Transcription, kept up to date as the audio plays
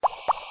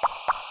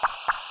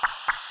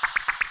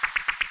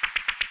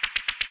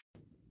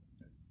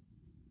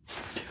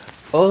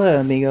Hola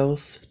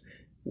amigos,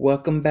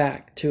 welcome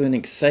back to an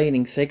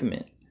exciting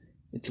segment.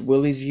 It's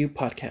Willie's View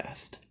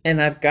Podcast,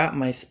 and I've got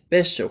my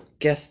special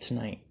guest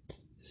tonight.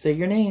 Say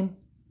your name.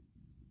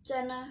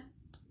 Jenna.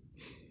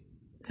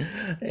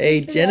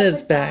 Hey,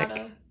 Jenna's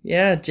back.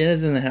 Yeah,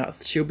 Jenna's in the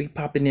house. She'll be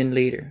popping in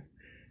later.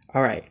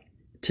 Alright,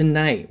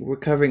 tonight we're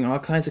covering all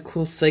kinds of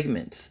cool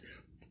segments.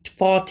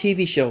 Fall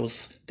TV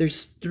shows.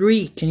 There's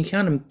 3, can you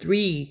count them?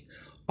 3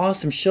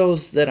 awesome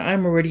shows that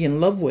I'm already in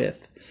love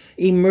with.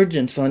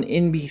 Emergence on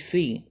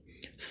NBC,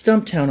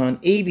 Stumptown on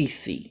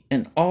ABC,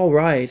 and All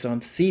Rise on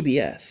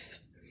CBS.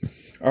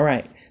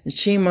 Alright, and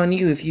shame on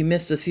you if you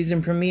missed the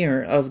season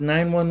premiere of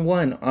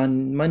 911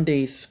 on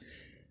Monday's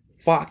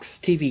Fox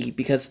TV,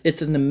 because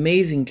it's an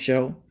amazing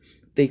show.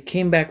 They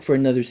came back for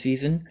another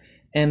season,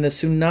 and the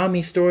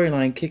tsunami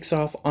storyline kicks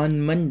off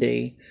on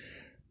Monday.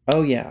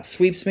 Oh yeah,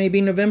 sweeps may be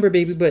November,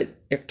 baby, but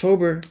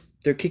October,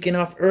 they're kicking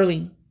off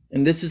early,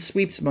 and this is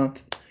sweeps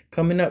month,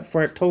 coming up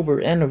for October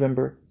and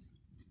November.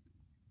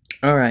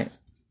 Alright,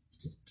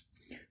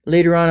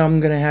 later on I'm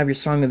going to have your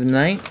song of the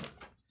night.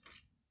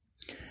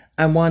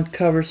 I want to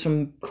cover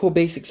some cool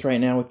basics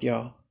right now with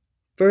y'all.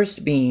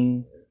 First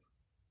being,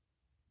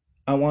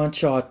 I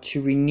want y'all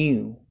to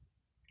renew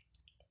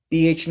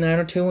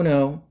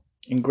BH90210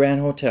 and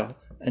Grand Hotel.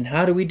 And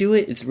how do we do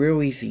it? It's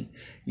real easy.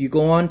 You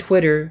go on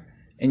Twitter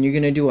and you're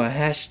going to do a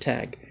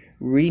hashtag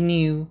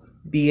renew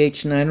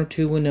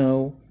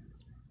BH90210,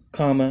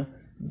 comma,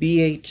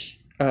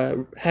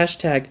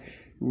 hashtag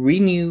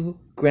renew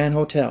Grand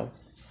Hotel.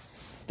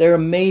 They're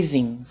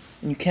amazing,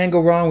 and you can't go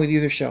wrong with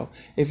either show.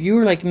 If you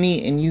were like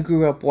me and you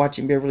grew up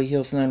watching Beverly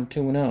Hills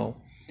 90210,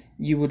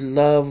 you would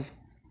love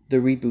the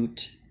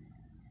reboot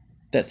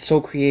that's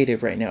so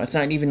creative right now. It's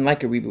not even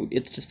like a reboot.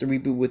 It's just a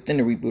reboot within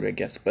a reboot, I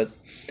guess. But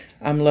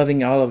I'm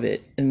loving all of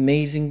it.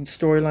 Amazing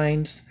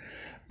storylines.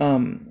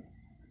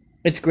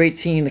 It's great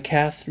seeing the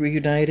cast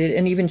reunited,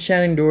 and even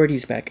Shannon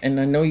Doherty's back.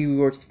 And I know you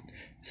were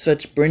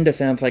such Brenda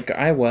fans like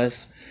I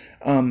was.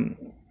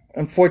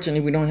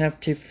 Unfortunately, we don't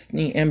have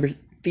Tiffany Amber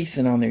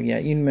Thiessen on there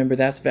yet. You remember,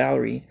 that's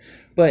Valerie.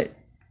 But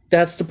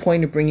that's the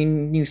point of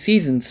bringing new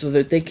seasons, so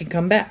that they can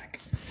come back.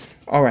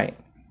 Alright.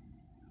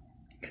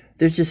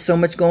 There's just so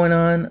much going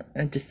on.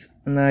 I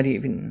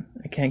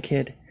can't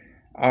kid.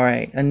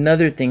 Alright,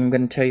 another thing I'm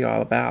going to tell you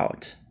all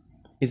about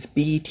is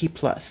BET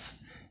Plus.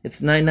 It's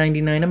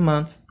 $9.99 a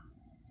month.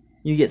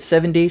 You get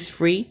 7 days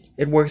free.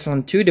 It works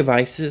on 2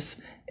 devices,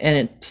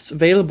 and it's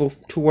available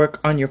to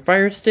work on your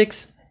Fire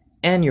Sticks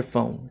and your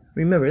phone.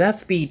 Remember,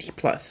 that's BET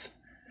Plus.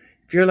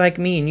 If you're like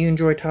me and you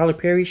enjoy Tyler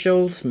Perry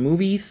shows,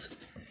 movies,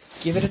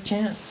 give it a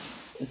chance.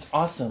 It's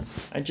awesome.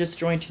 I just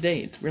joined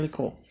today. It's really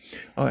cool.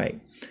 Alright.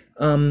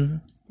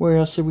 Where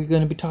else are we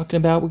going to be talking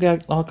about? We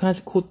got all kinds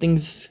of cool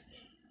things.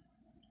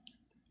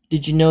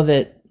 Did you know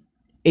that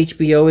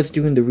HBO is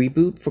doing the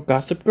reboot for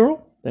Gossip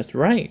Girl? That's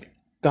right.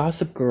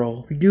 Gossip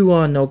Girl. You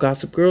all know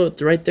Gossip Girl.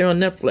 It's right there on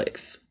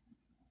Netflix.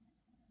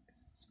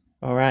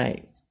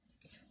 Alright.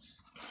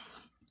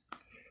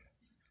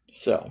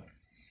 So,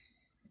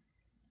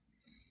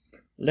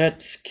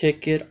 let's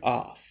kick it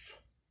off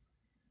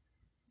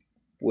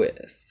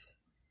with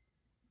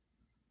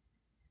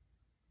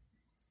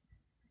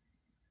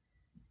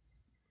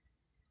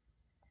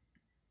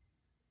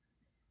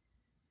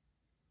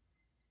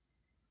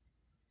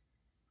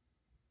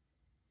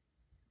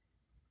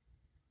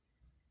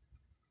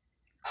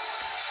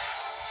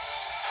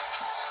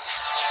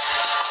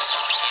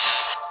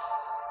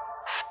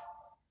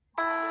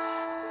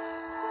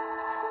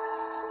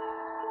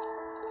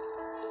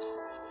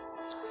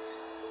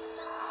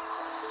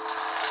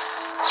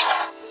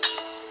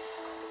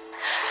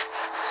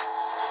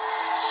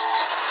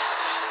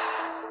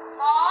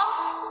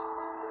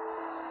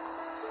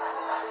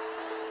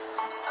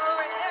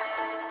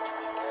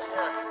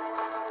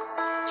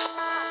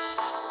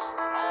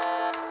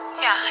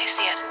I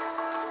see it.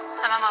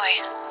 I'm on my way.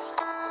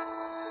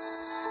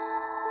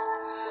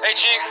 Hey,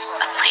 Chief.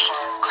 A plane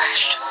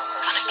crashed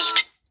on a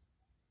beach.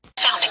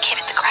 Found a kid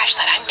at the crash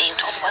site. I'm being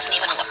told wasn't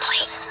even on the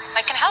plane.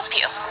 I can help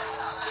you.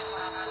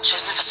 She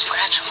doesn't have a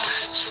scratch on her.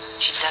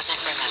 She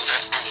doesn't remember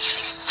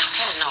anything.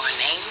 She doesn't know her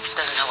name,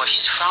 doesn't know where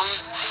she's from.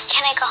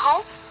 Can I go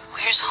home?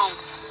 Where's home?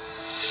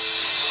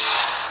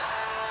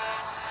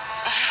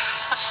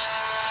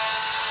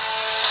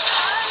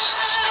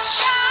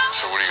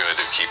 So what are you going to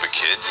do, keep a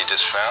kid you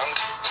just found?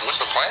 What's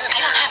the plan I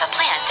here? don't have a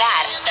plan,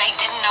 Dad. I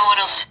didn't know what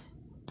else to...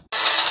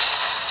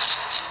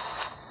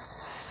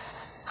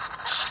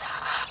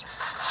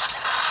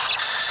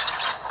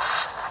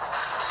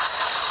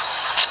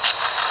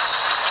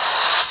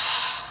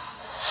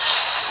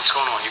 What's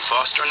going on? You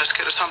fostering this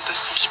kid or something?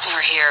 I'm keeping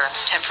her here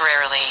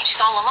temporarily. She's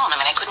all alone.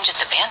 I couldn't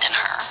just abandon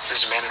her.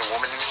 There's a man and a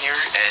woman in here,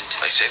 and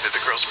they say they're the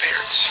girl's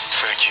parents.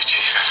 Thank you,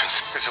 Chief Evans.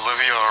 Is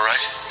Olivia all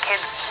right?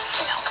 Kids,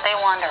 they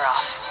wander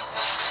off.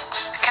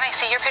 Can I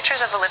see your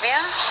pictures of Olivia?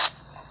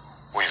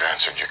 We've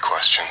answered your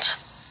questions.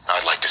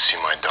 I'd like to see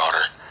my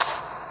daughter.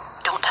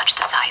 Don't touch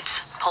the sides.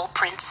 Pull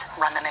prints,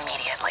 run them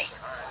immediately.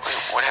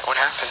 Wait, what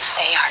happened?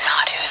 They are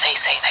not who they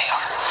say they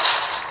are.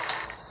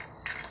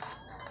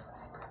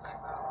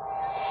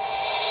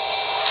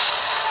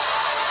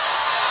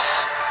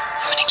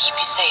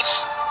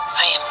 safe.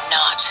 I am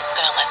not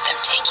gonna let them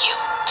take you.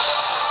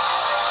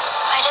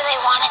 Why do they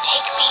want to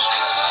take me?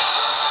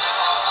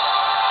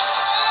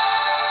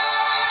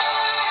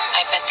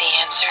 I bet the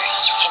answer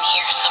is in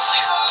here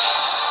somewhere.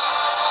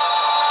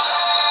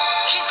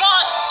 She's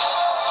gone!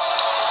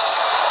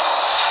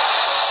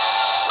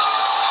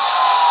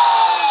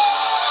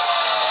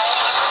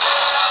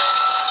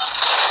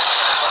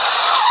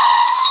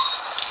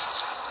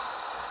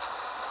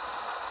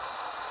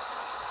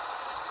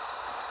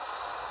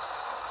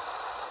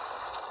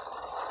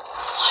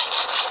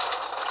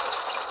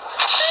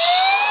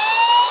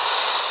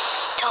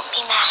 Don't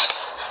be mad.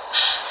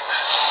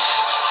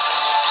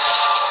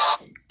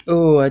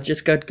 Oh, I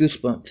just got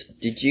goosebumps.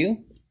 Did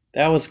you?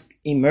 That was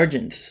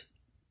Emergence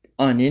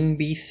on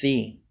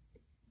NBC.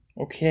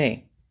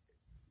 Okay.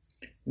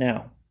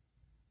 Now,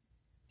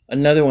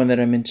 another one that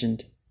I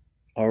mentioned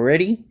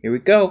already. Here we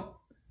go.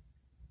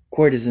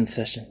 Court is in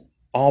session.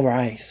 All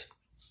rise.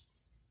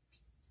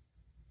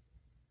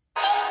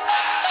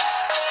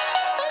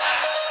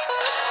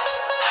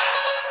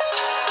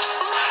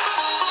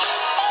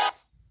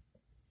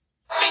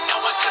 Ain't no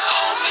one can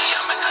hold me.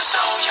 I'm in the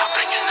zone. Y'all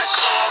bringing the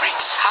glory.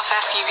 How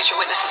fast can you get your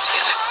witnesses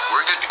together?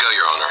 We're good to go,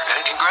 Your Honor.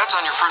 And congrats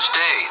on your first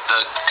day. The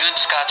good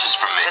scotch is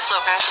from me. Miss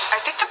Lopez, I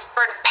think the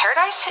bird of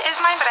paradise is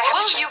mine, but I have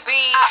will to check. you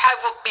be... I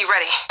will be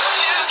ready.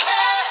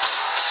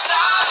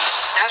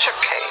 How's your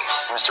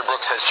case? Mr.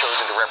 Brooks has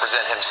chosen to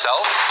represent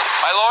himself.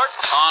 My lord.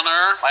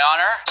 Honor. My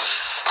honor.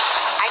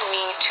 I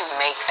need to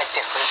make a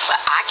difference, but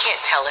I can't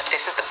tell if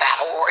this is the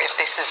battle or if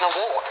this is the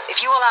war.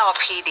 If you allow a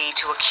PD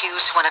to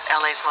accuse one of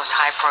LA's most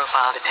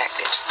high-profile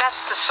detectives,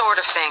 that's the sort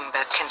of thing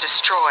that can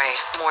destroy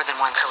more than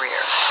one career.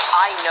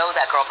 I know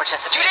that girl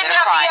participated You in didn't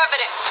a have crime. the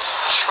evidence.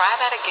 Try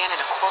that again in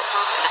a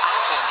courtroom, and I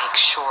will make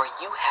sure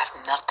you have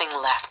nothing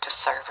left to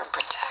serve and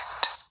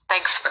protect.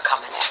 Thanks for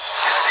coming in.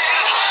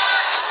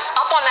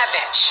 Up on that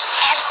bench.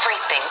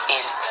 Everything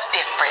is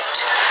different.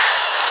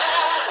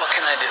 What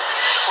can I do?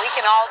 We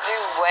can all do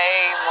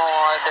way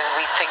more than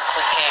we think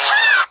we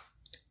can.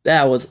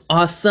 That was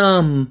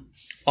awesome.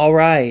 All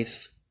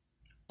rise.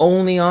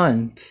 Only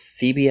on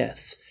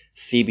CBS.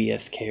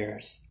 CBS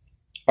cares.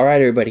 All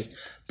right, everybody.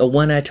 The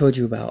one I told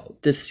you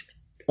about. This.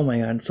 Oh my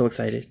God, I'm so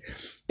excited.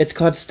 It's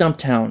called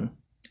Stumptown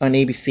on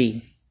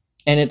ABC,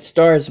 and it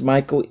stars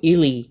Michael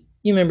Ealy.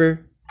 You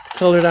remember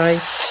Colored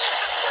Eyes?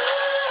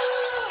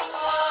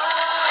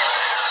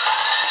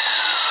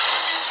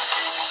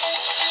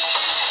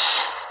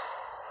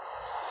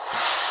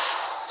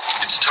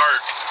 It's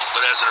tart,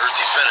 but has an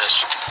earthy finish.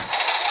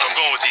 I'm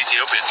going with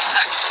Ethiopian.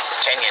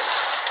 Kenyan.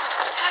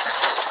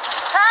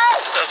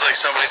 Sounds like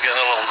somebody's getting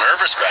a little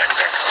nervous back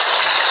there.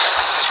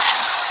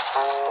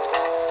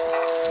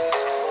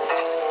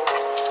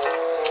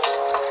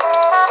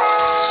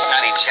 It's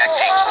not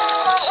ejecting.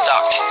 It's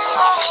stuck.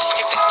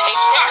 Stupid tape.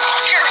 Stuck.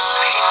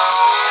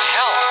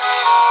 Hell.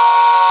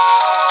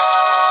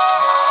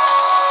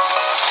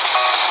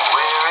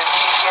 Where it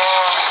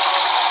began,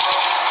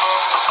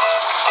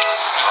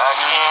 I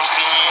can't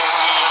be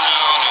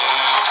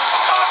immune,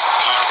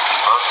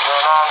 but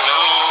then I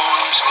know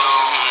it's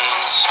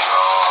going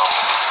strong.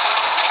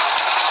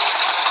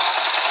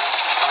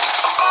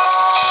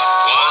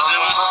 Was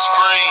in the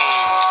spring.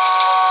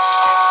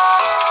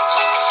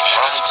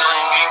 The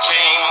spring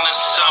became the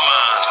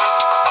summer.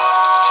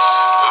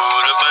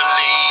 Who'd have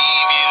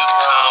believed you'd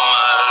come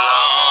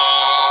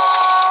along?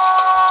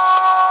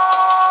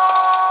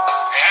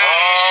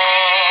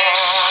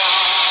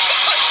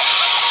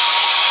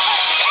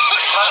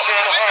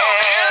 Touching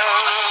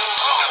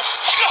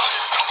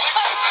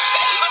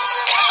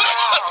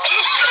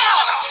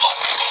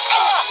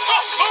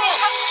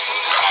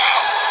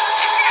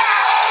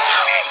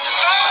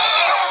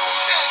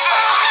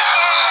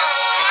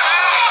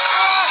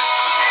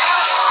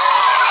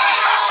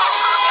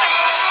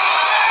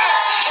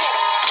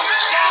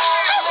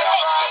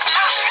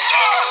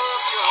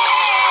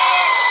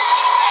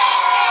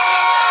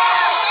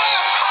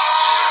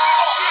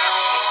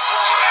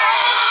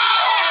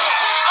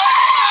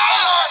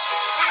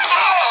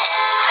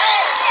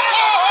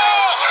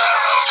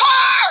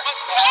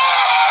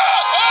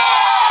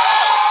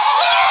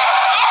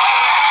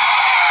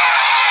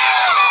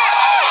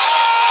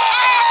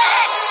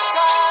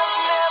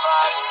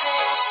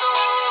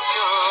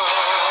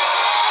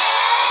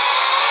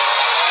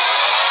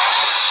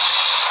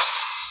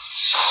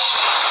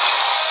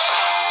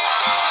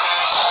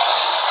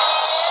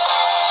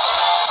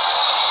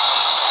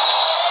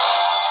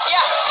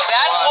Yes,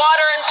 that's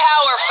water and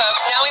power,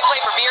 folks. Now we play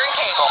for beer and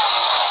cable.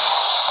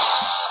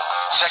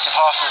 Detective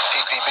Hoffman,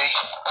 PPB.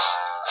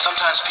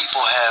 Sometimes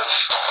people have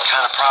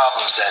kind of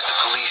problems that the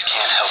police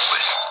can't help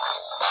with.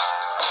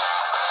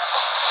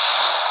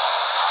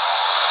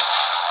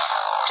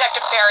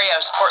 Detective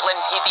Barrios, Portland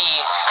PD.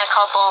 I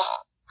call Bull.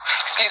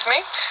 Excuse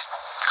me?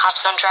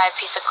 Cops don't drive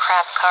piece of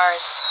crap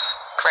cars.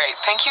 Great,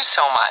 thank you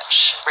so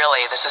much.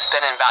 Really, this has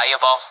been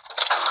invaluable.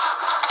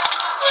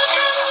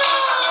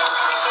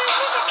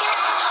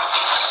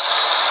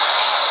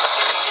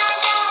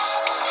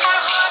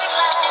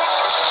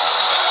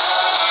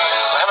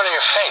 What happened to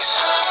your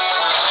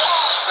face?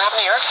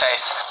 her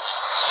face.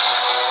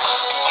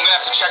 I'm gonna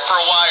have to check for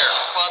a wire.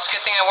 Well, it's a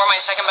good thing I wore my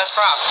second best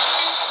prop.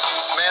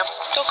 Ma'am?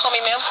 Don't call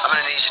me ma'am. I'm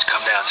gonna need you to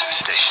come down to the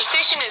The station.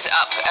 station is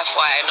up,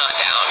 FYI, not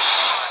down.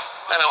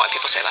 I don't know why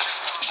people say that.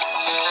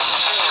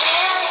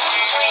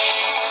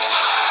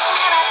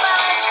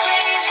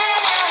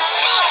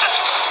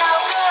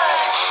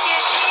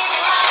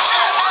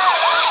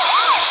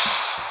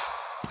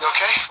 You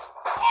okay?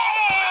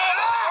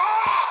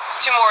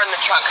 There's 2 more in the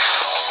trunk.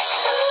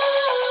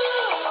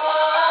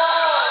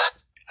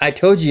 I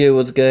told you it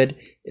was good.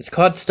 It's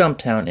called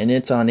Stumptown, and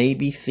it's on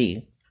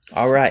ABC.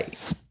 Alright.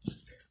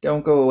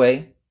 Don't go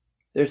away.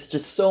 There's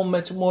just so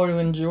much more to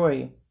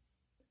enjoy.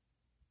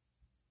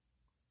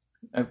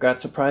 I've got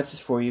surprises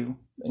for you,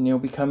 and they'll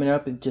be coming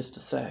up in just a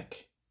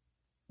sec.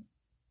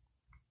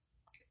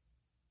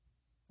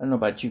 I don't know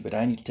about you, but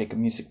I need to take a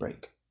music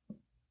break.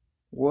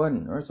 What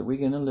on earth are we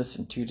going to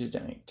listen to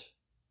tonight?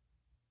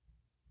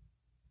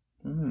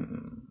 I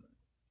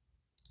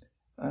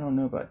don't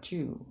know about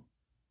you.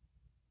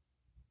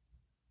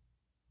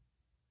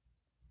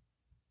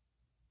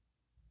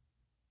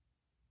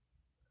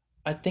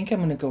 I think I'm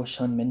going to go with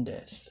Shawn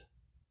Mendes.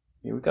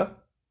 Here we go.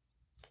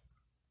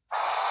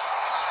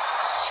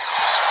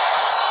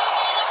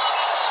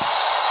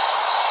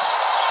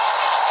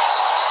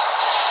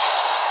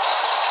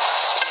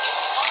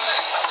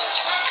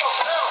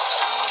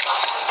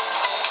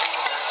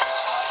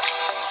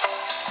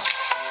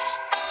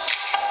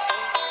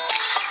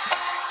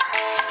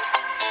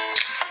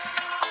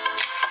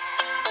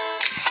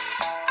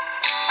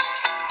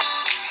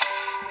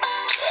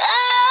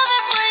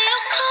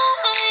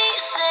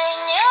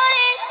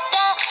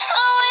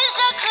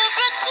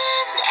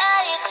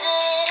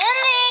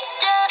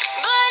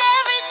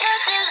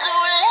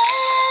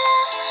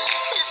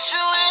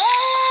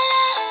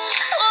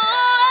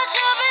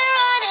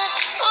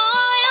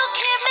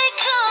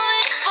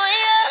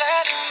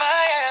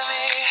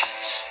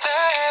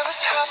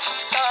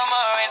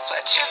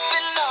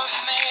 Tripping off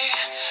me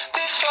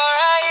before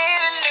I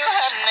even knew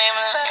her name.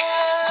 La,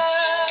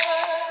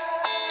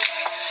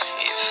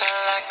 you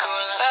felt like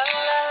ooh la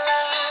la la,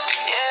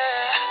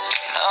 yeah,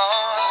 no.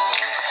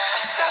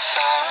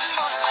 Sapphire and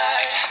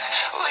moonlight,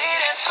 we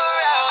danced for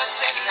hours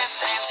in the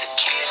same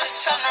tequila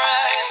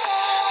sunrise.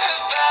 Her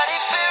body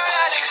fit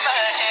right in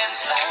my hands.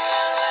 La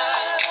la la,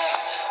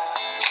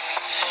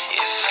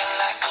 you felt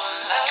like ooh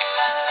la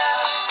la la,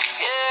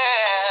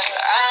 yeah.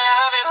 I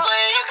love it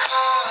when you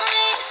call me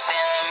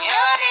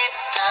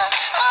señorita.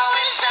 I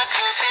wish I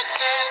could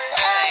pretend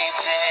I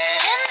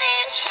didn't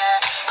need ya,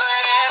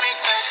 but every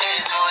touch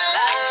is ooh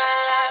la la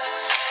la.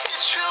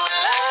 It's true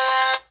la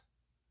la.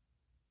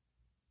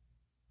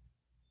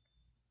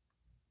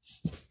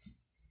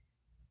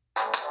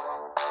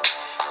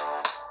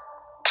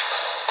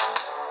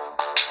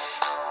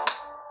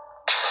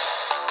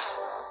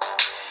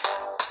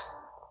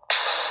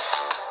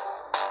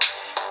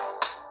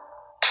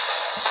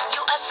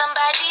 You are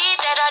somebody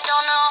that I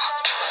don't know,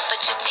 but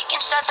you're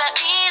taking shots at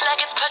me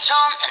like it's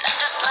Patron, and I'm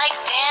just like,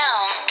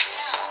 damn.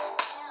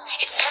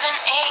 It's 7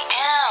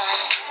 a.m.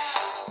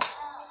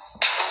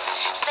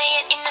 Say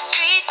it in the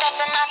street,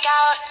 that's a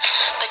knockout,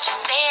 but you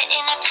say it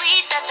in a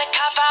tweet, that's a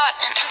cop-out,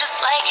 and I'm just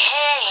like,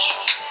 hey,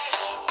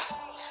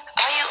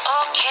 are you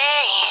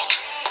okay?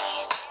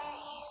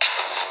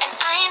 And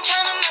I ain't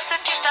trying to mess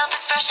with your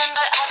self-expression,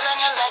 but I've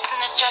learned a lesson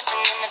that stressing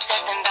and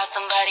obsessing about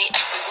somebody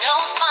else is no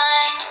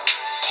fun.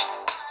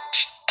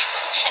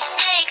 And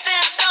snakes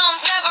and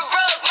stones never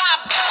broke my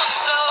bones,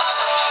 so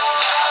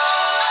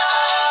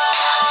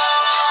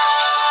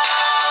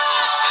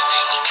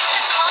you need to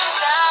calm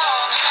down.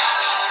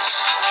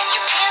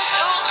 You're being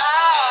so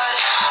loud,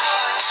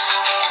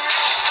 and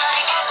it's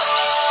like,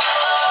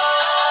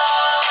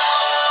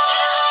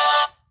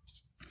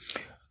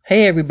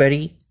 hey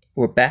everybody,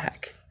 we're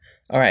back.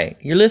 Alright,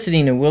 you're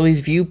listening to Willie's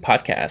View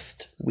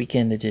Podcast,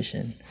 Weekend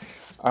Edition.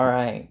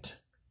 Alright,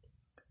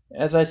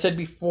 as I said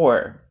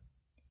before,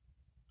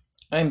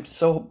 I'm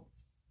so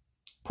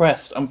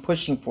pressed. I'm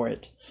pushing for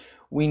it.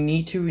 We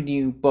need to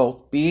renew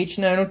both BH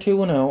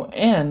 90210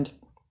 and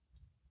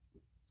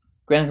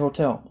Grand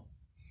Hotel.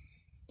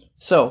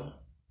 So,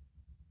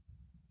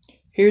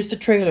 here's the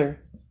trailer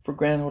for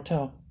Grand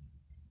Hotel.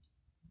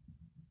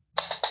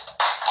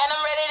 And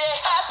I'm ready to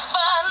have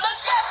fun. Look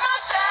at my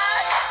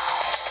side.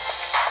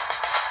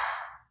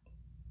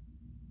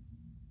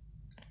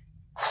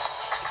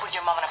 You put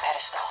your mom on a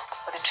pedestal,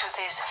 but the truth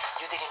is,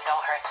 you didn't know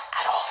her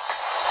at all.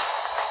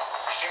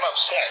 You seem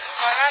upset.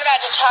 I'm not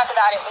about to talk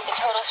about it with a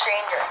total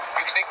stranger.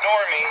 You can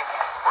ignore me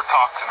or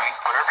talk to me,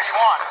 whatever you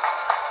want.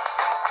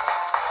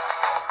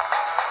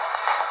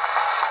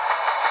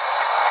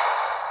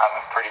 I'm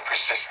a pretty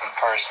persistent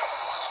person.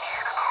 It's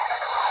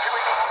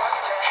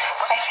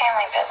my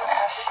family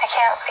business. I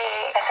can't be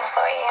with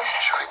employees.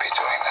 Should we be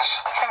doing this?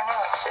 I don't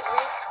know, should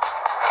we?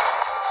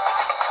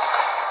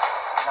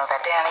 You know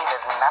that Danny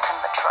does nothing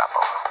but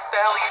trouble. What the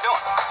hell are you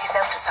doing? He's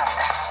up to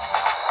something.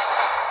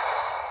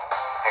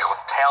 The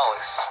hotel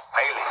is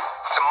failing.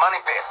 It's a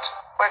money pit.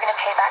 We're gonna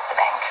pay back the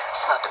bank.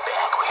 It's not the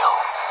bank we owe.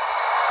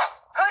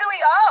 Who do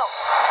we owe?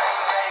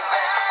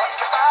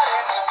 Let's get back.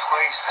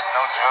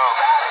 no joke.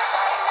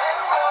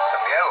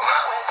 Santiago,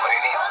 what do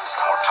you need?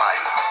 More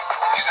time.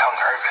 You sound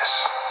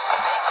nervous.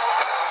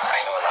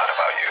 I know a lot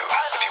about you.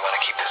 If you want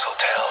to keep this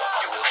hotel,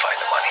 you will find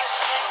the money.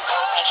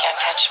 You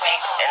can't touch me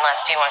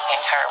unless you want the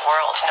entire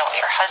world to know what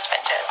your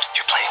husband did.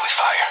 You're playing with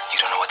fire. You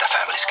don't know what the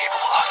family's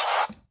capable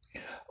of.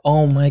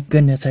 Oh my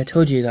goodness, I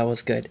told you that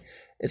was good.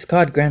 It's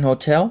called Grand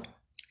Hotel.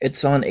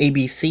 It's on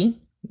ABC.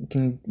 You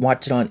can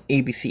watch it on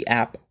ABC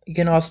app. You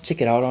can also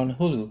check it out on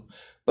Hulu.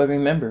 But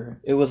remember,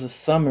 it was a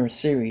summer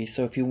series,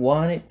 so if you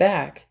want it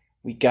back,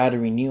 we gotta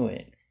renew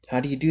it. How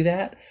do you do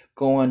that?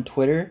 Go on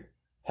Twitter,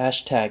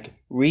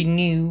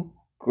 #renew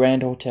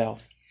Grand Hotel.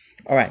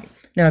 Alright,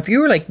 now if you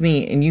were like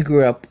me and you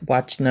grew up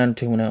watching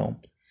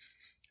 90210,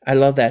 I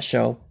love that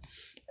show.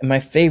 And my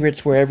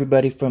favorites were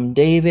everybody from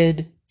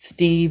David,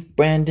 Steve,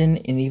 Brandon,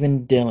 and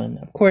even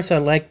Dylan. Of course, I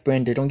like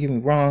Brenda, don't get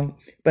me wrong,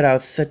 but I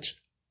was such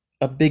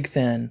a big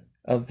fan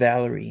of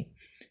Valerie.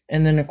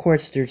 And then, of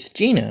course, there's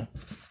Gina.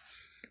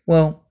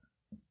 Well,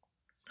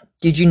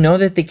 did you know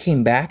that they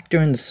came back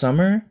during the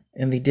summer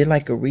and they did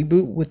like a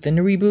reboot within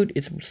the reboot?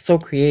 It's so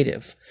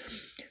creative.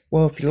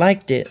 Well, if you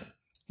liked it,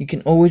 you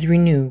can always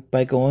renew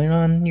by going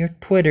on your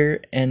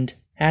Twitter and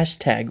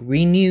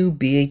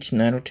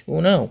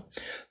 #RenewBH90210.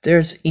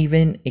 There's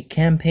even a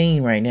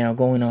campaign right now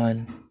going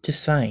on to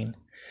sign.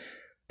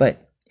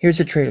 But here's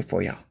a trailer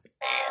for y'all.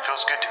 It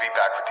feels good to be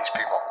back with these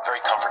people. Very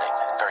comforting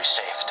and very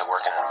safe to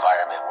work in an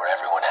environment where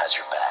everyone has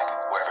your back,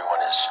 where everyone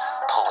is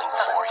pulling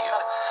for you,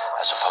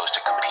 as opposed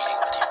to competing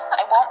with you.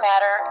 It won't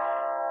matter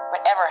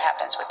whatever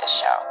happens with this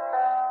show.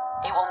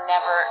 It will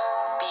never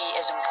be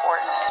as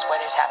important as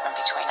what has happened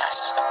between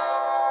us.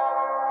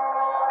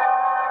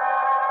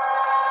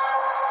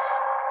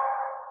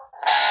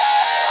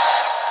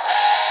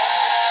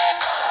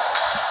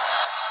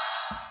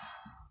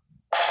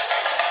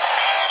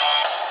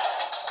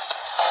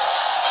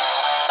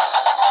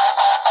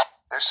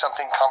 There's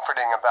something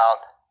comforting about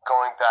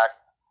going back.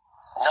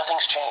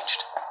 Nothing's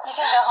changed. You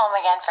can go home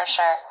again for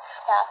sure.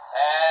 Yeah.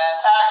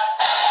 And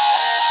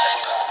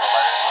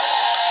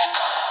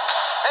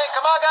hey,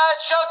 come on, guys,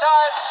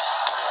 showtime!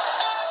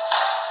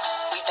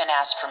 We've been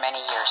asked for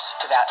many years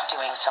about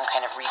doing some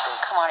kind of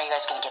reboot. Come on, are you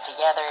guys going to get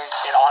together?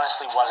 It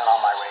honestly wasn't on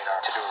my radar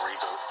to do a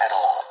reboot at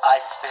all.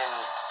 I've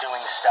been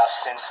doing stuff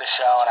since the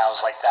show, and I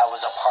was like, that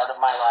was a part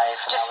of my life.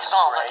 And Just that was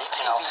small great,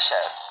 little TV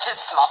shows.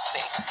 Just small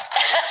things.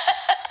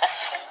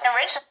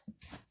 Original.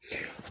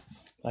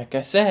 Like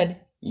I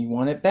said, you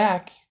want it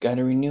back, you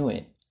gotta renew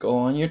it. Go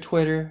on your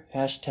Twitter,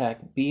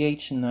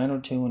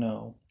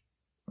 #BH90210.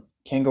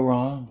 Can't go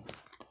wrong.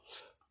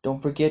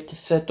 Don't forget to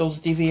set those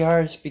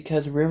DVRs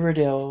because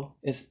Riverdale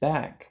is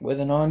back with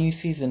an all-new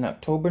season.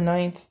 October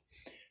 9th,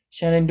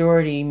 Shannon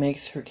Doherty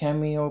makes her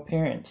cameo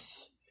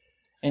appearance.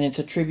 And it's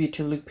a tribute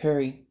to Luke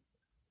Perry.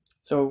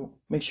 So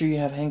make sure you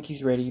have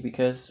hankies ready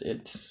because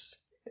it's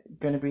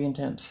gonna be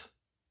intense.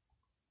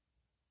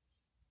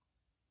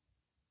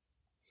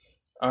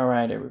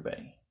 Alright,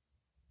 everybody.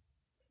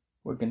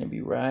 We're going to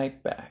be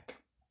right back.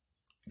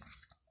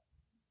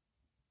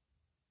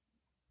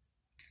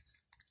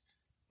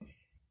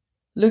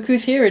 Look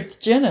who's here. It's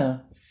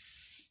Jenna.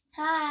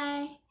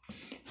 Hi.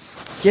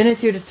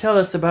 Jenna's here to tell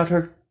us about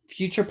her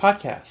future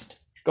podcast.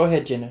 Go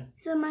ahead, Jenna.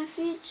 So my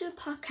future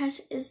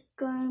podcast is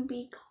going to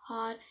be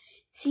called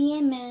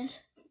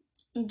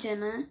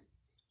CMSJenna.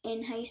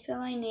 And how you spell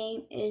my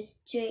name is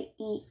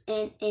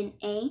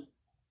JENNA.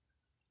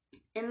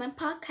 And my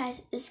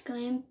podcast is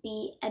going to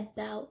be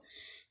about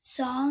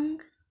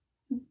song,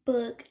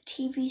 book,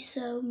 TV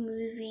show,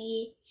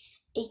 movie,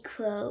 a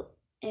quote,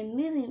 a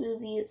movie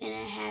review, and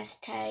a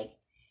hashtag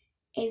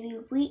every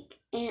week.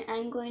 And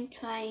I'm going to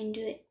try and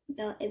do it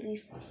about every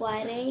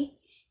Friday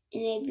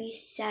and every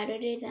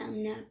Saturday that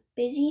I'm not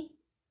busy,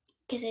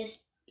 because I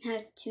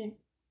have to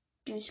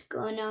do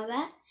school and all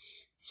that.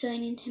 So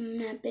anytime I'm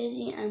not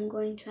busy, I'm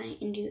going to try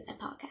and do a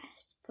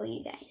podcast for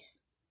you guys.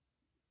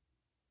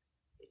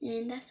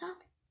 And that's all.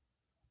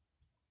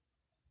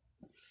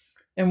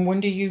 And when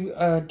do you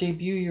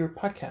debut your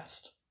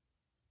podcast?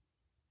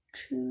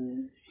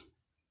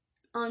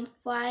 On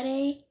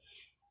Friday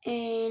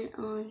and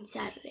on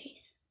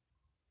Saturdays.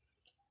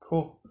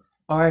 Cool.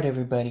 Alright,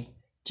 everybody.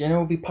 Jenna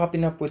will be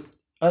popping up with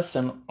us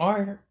on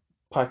our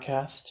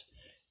podcast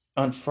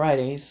on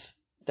Fridays.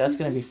 That's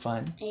going to be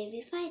fun.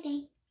 Every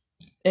Friday.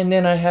 And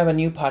then I have a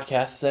new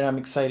podcast that I'm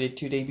excited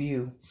to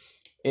debut.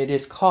 It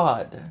is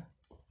called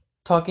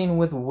Talking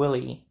with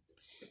Willie.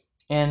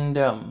 And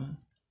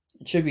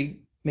it should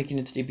be making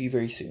its debut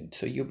very soon.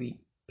 So you'll be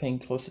paying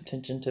close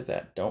attention to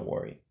that. Don't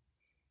worry.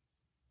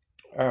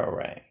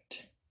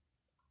 Alright.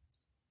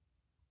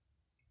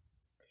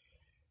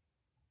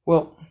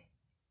 Well,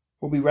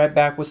 we'll be right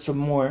back with some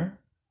more.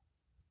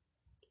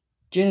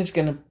 Jenna's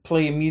going to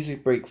play a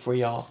music break for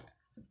y'all.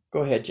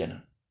 Go ahead,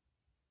 Jenna.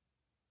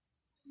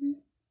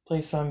 Play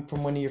a song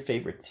from one of your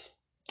favorites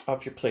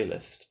off your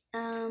playlist.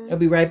 I'll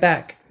be right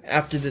back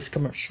after this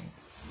commercial.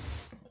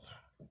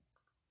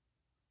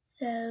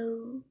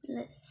 So,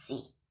 let's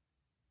see.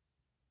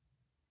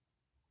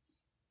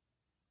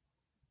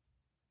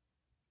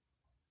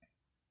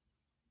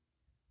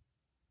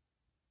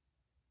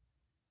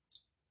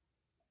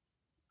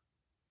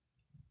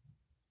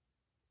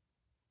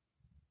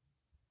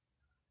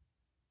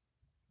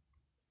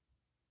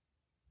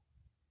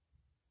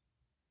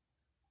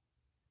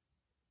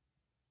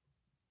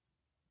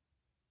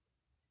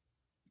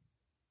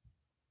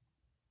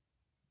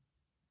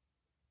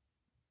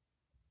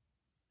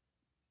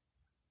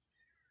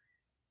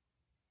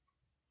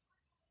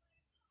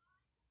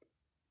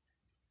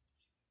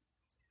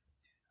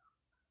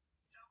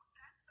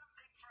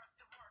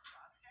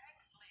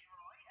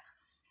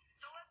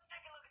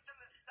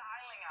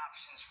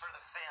 options for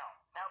the film.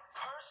 Now,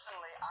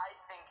 personally, I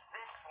think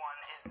this one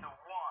is the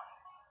one.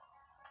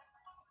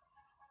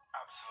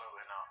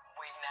 Absolutely not.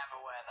 We'd never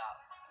wear that.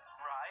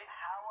 Right?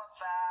 How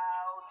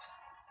about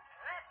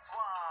this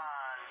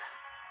one?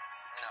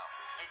 No.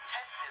 It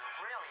tested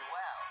really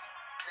well.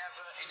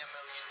 Never in a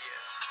million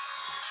years.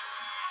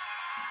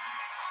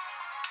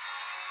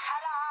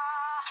 Ta-da!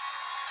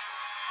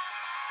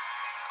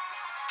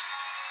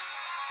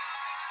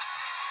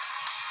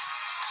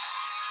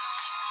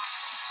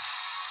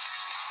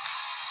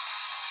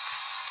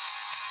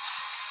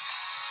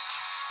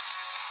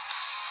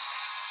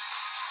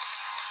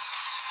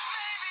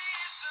 Maybe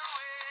it's the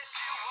way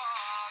she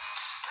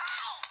walked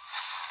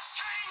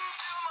straight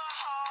into my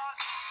heart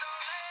and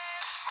stole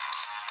it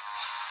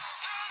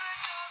through the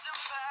doors and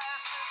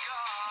past the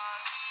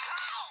guards,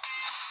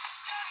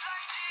 just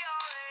like she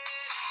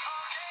already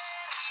owned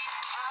it.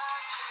 I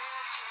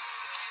said, can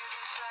you give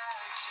it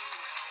back to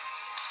me?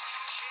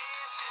 She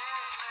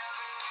said,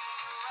 never in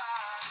your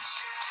wildest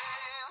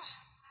dreams.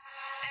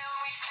 And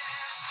we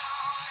danced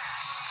all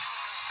night to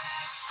the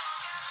best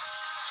song ever.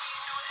 We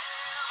knew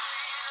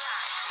every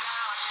line.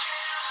 Now I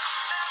can't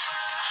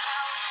remember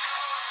how it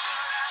goes,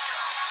 but I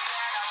know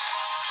that I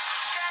won't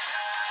forget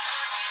her.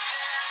 'Cause we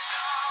danced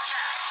all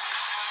night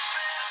to the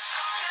best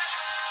song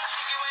ever.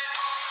 We went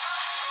oh,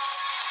 oh, oh.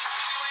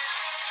 We went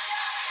hey,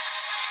 yeah,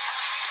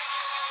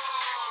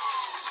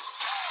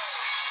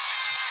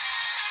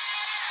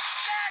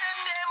 said her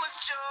name was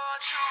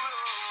Georgia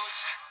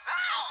Rose.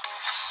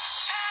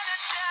 And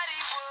her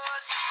daddy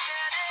was a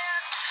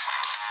dentist.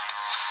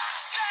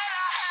 Said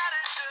I had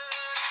a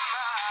dirty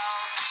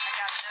mouth. I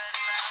got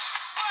dirty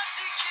mouth. But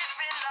she kissed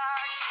me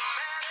like she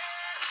meant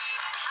it.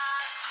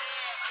 I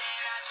said,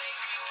 can I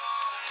take you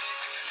home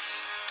with me?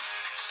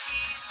 She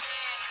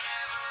said,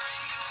 never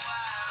in your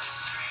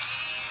wildest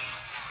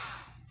dreams.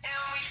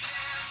 And we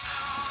danced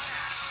all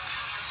night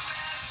to the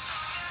best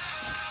song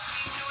ever.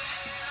 We knew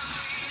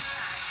every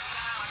line.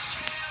 Now I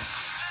can't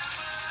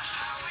remember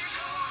how it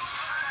goes,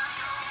 but I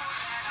know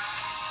that I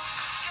won't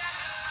forget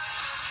her.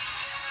 'Cause we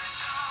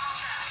danced all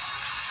night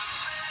to the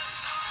best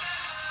song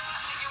ever.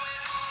 You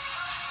went oh,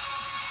 oh,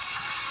 oh.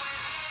 You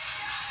went hey,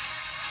 yeah,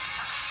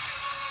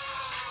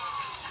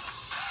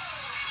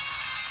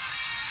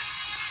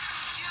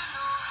 you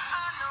know,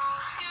 I know,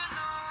 you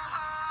know,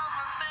 I'll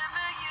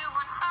remember you,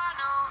 and I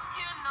know,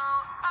 you know,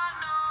 I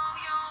know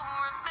you'll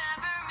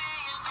remember me,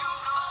 and you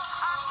know,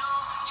 I know,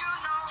 you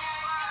know,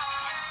 I'll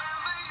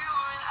remember you,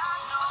 and I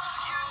know,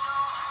 you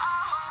know, I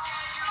hope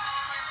you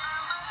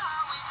remember how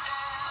we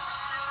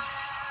danced,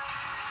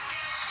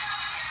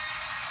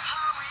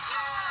 how we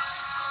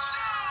danced, how we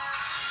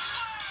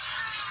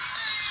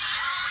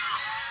danced.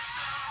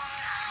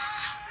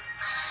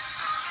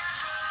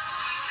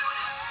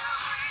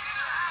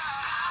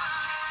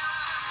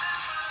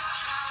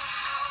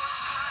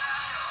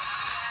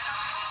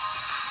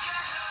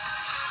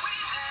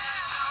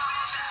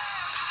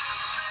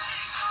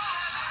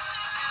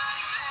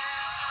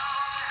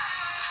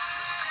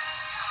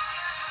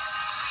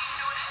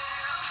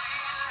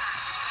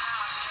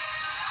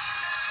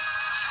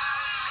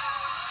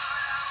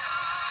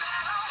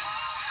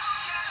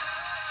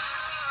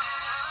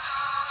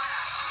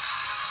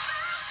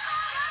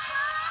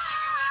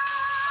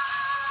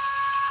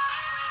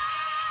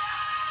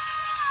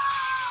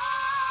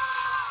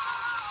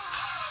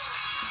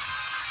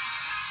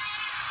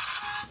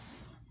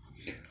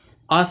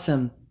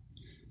 Awesome.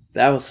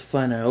 That was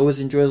fun. I always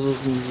enjoy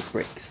those music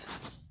breaks.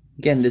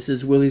 Again, this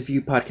is Willie's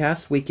View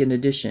Podcast, Weekend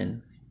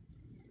Edition.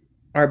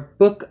 Our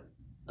book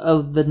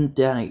of the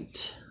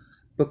night,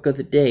 book of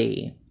the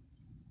day,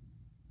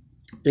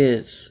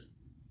 is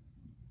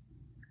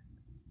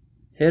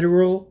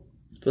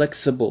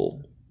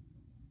Hetero-Flexible.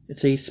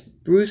 It's a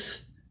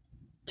Spruce,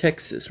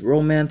 Texas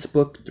romance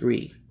book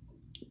 3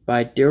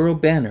 by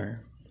Daryl Banner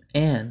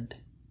and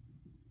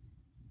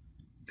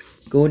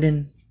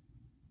Golden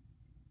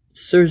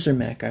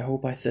Surzermak. I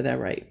hope I said that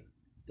right.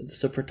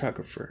 It's a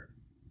photographer.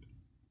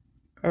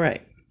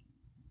 Alright.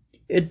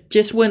 It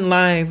just went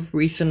live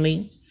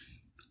recently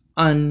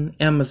on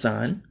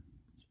Amazon.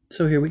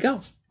 So here we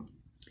go.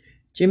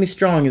 Jimmy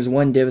Strong is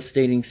one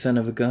devastating son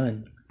of a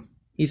gun.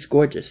 He's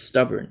gorgeous,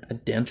 stubborn, a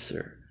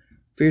dancer,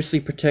 fiercely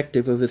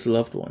protective of his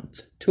loved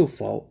ones, to a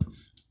fault,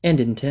 and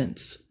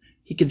intense.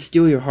 He can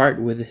steal your heart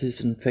with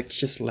his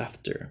infectious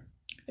laughter,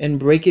 and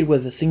break it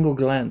with a single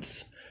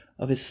glance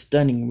of his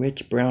stunning,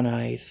 rich brown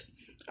eyes.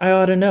 I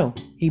ought to know.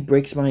 He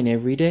breaks mine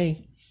every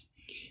day.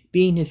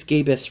 Being his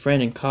gay best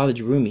friend and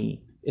college roomie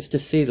is to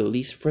say the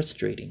least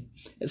frustrating,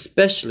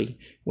 especially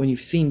when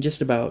you've seen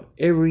just about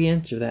every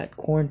inch of that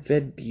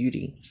corn-fed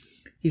beauty.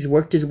 He's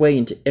worked his way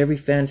into every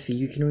fantasy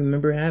you can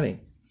remember having,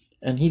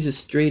 and he's as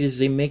straight as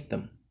they make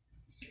them.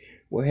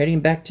 We're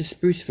heading back to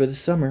Spruce for the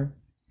summer.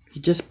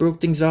 He just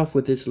broke things off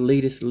with his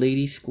latest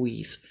lady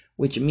squeeze,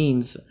 which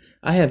means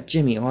I have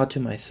Jimmy all to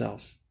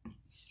myself.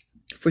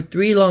 For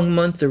 3 long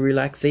months of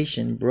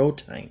relaxation, bro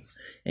time,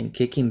 and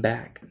kicking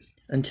back,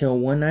 until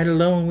one night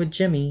alone with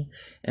Jimmy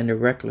and a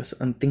reckless,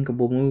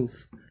 unthinkable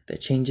move that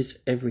changes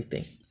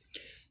everything.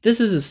 This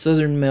is a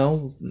southern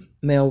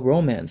male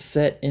romance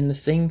set in the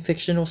same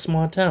fictional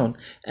small town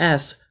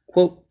as,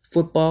 quote,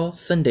 Football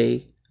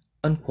Sunday,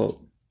 unquote,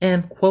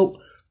 and, quote,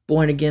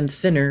 Born Again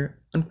Sinner,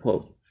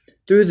 unquote.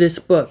 Through this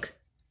book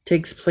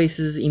takes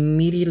places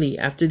immediately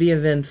after the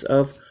events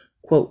of,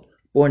 quote,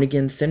 Born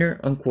Again Sinner,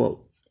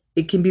 unquote.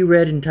 It can be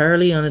read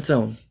entirely on its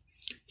own.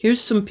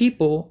 Here's some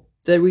people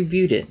that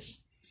reviewed it.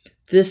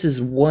 This is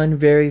one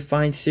very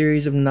fine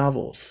series of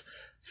novels,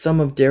 some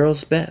of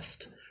Daryl's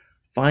best.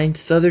 Fine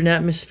southern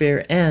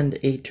atmosphere and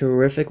a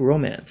terrific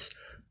romance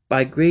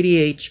by Grady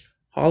H.,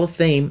 Hall of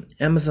Fame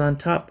Amazon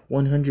Top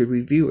 100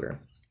 reviewer.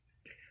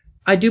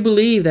 I do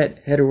believe that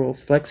Hetero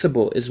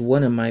Flexible is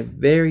one of my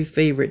very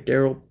favorite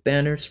Daryl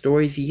Banner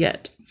stories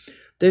yet.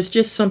 There's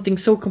just something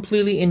so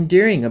completely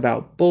endearing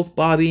about both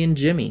Bobby and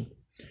Jimmy.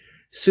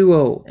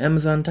 Suo,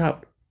 Amazon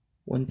Top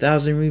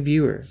 1000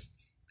 reviewer.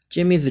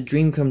 Jimmy is a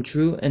dream come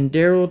true, and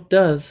Daryl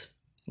does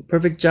a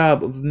perfect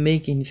job of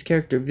making his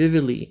character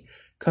vividly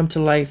come to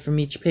life from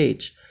each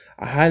page.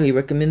 I highly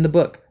recommend the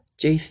book.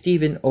 J.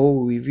 Stephen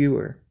O.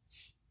 reviewer.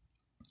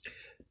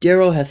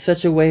 Daryl has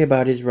such a way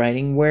about his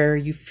writing where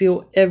you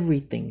feel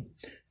everything.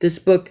 This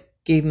book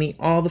gave me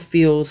all the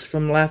feels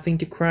from laughing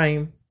to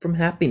crying from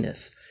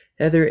happiness.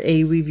 Heather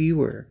A.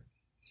 reviewer.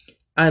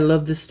 I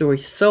love this story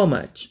so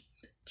much.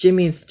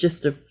 Jimmy is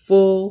just a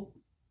full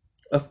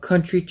of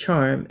country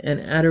charm and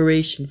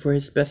adoration for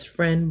his best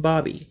friend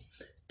Bobby.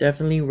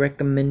 Definitely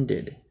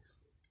recommended.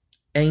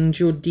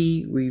 Angel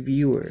D.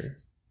 reviewer.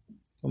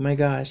 Oh my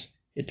gosh,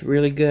 it's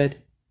really good.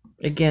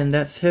 Again,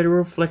 that's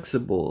Hetero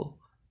Flexible,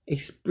 a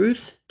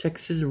Spruce,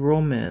 Texas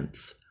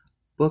romance,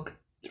 book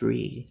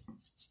 3.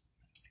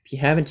 If you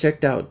haven't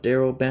checked out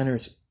Daryl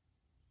Banner's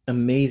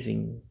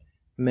amazing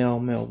male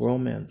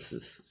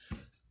romances,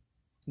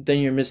 then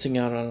you're missing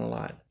out on a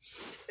lot.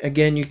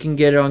 Again, you can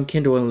get it on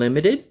Kindle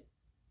Unlimited,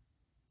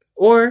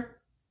 or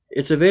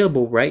it's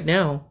available right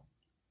now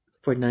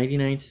for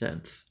 99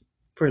 cents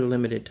for a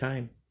limited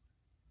time.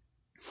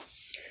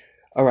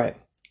 Alright,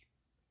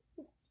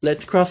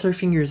 let's cross our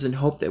fingers and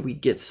hope that we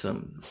get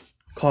some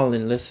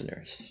call-in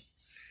listeners.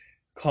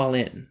 Call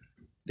in.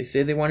 They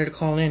say they wanted to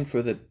call in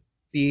for the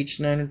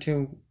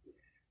BH902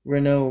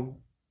 Renault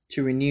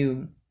to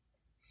renew.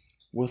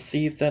 We'll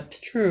see if that's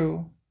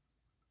true.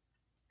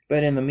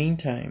 But in the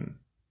meantime,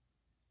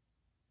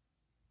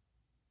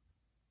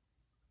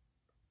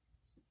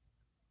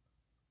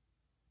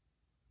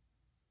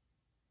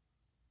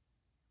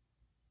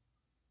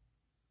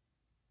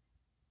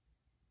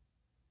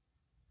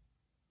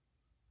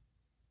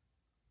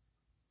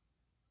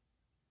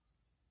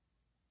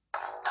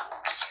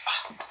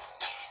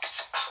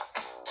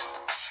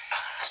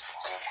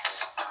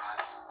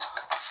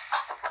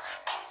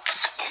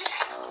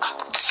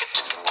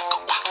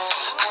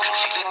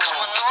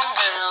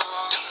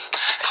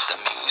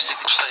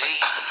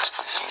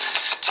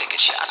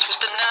 shots with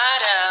the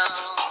night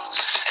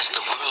owls as the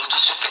world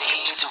just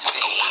fades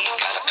away.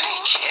 Got a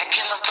paycheck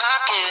in my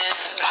pocket,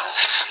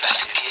 about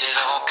to get it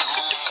all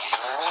gone.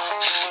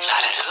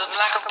 Light it up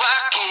like a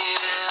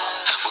rocket.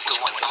 We're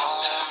going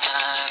all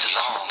night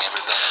long.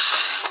 Everybody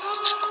say.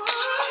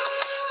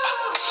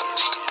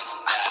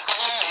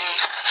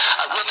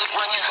 I love it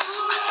when you.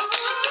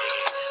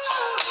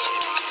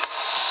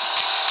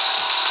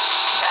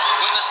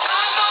 When the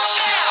sun goes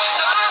down,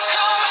 stars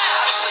come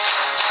out.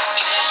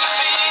 Can you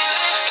feel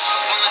it?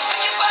 Wanna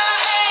take it by the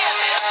hand,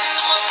 dancing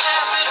and we'll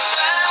pass it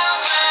around,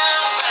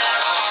 round,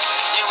 round.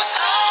 Yeah, we're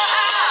so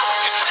high, we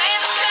can paint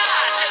the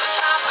sky, take the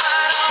top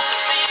right off the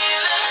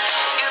ceiling.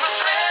 In a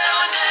sleigh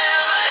on down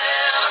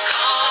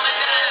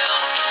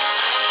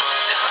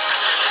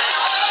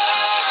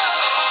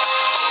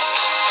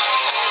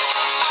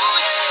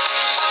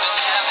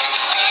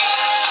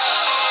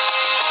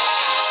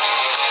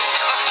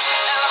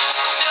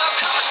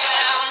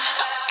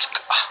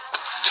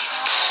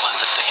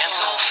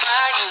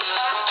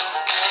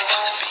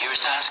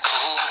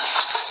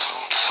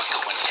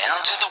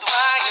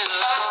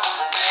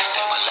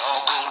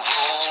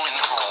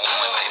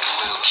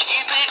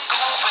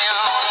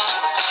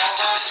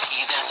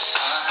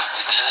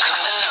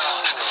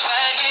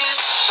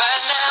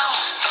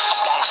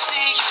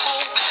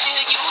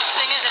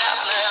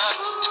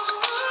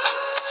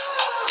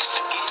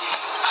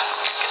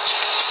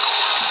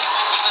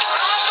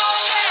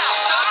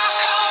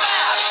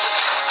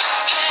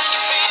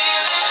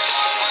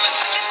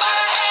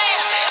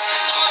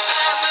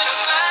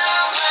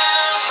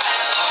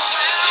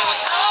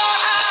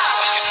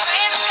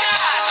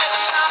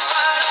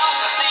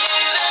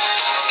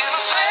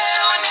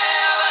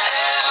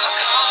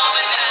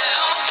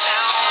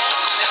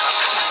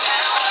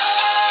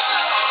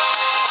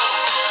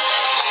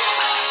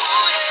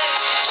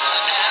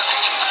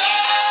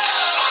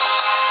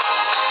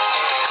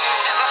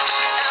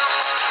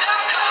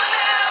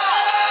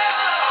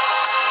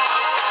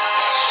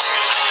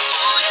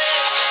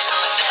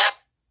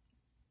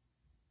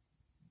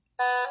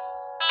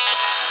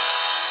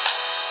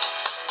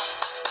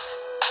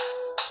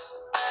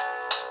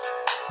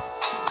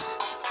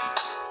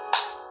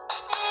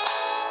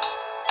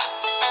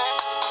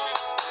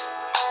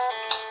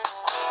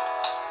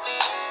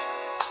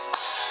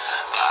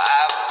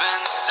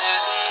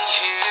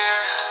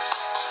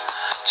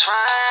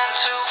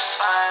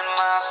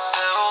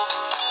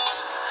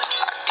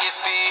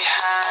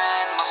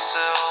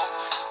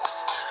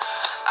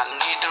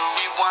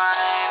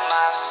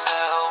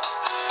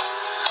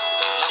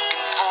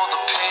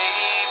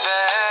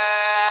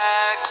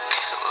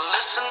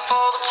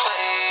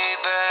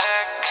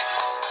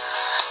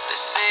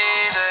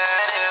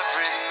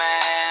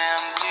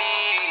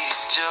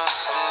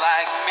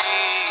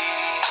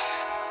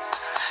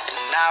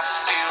I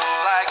feel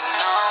like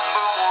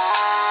number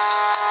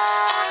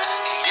one.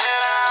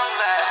 Yet I'm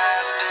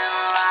last in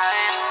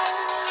line.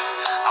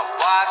 I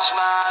watch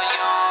my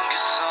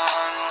youngest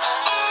son,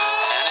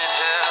 and it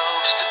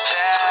helps to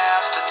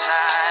pass the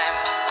time.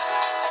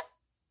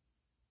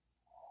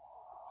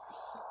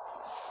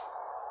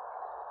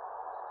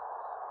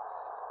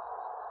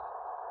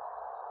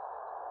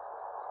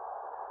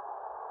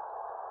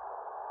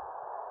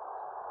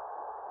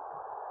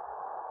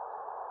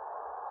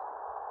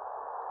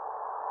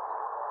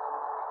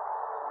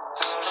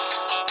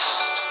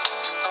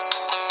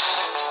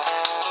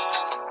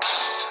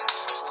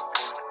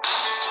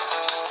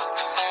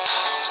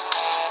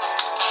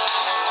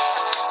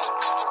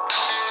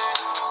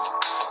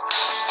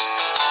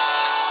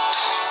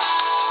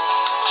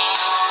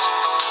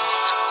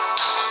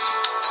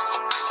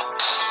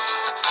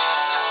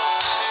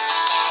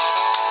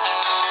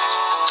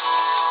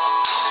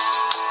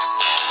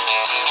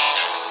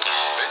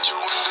 Bet your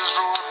windows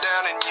roll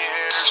down and your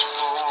hair's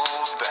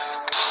pulled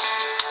back.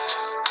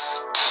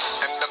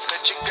 And I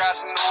bet you got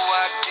no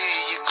idea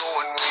you're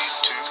going way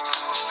too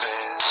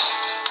fast.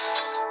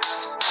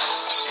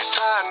 You're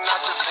trying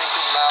not to think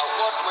about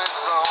what went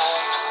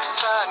wrong.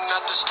 Trying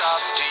not to stop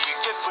till you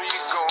get where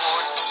you're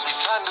going. You're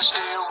trying to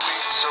stay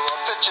awake, so I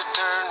bet you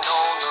turn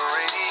on the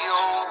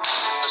radio.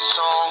 The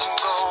song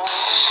goes,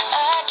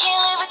 I can't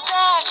live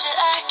without you,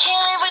 I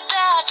can't live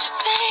without you,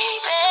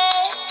 baby.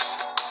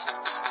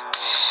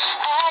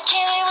 I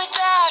can't live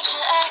without you,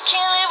 I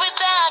can't live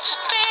without you,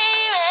 baby.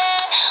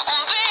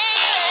 Baby.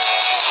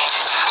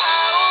 the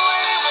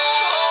highway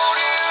won't hold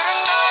you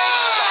tonight.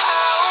 The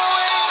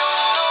highway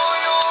don't know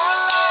you're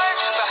alive.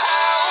 The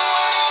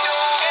highway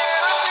don't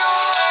care if you're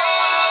all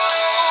alone.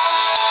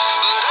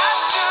 But I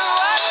do.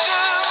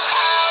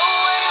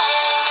 Highway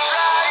won't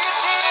dry your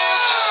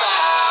tears. The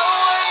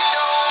highway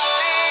don't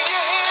need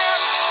you here.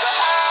 The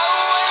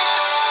highway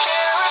don't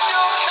care if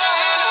you're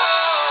coming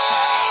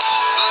home.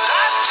 But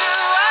I do.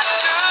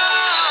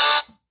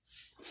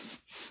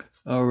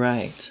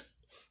 Alright,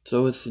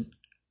 so it's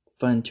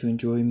fun to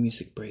enjoy a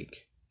music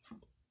break.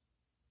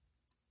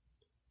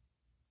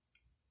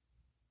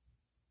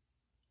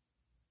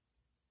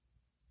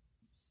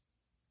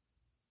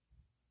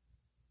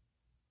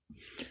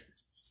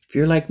 If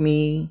you're like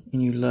me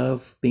and you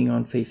love being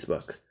on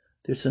Facebook,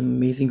 there's some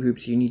amazing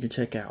groups you need to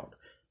check out.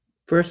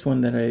 First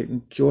one that I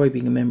enjoy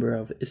being a member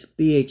of is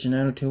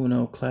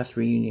BH90210 Class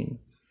Reunion.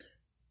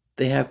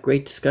 They have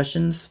great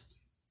discussions.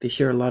 They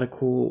share a lot of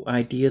cool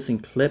ideas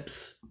and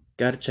clips.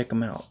 Gotta check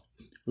them out.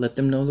 Let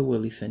them know the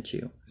Willie sent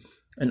you.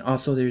 And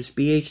also there's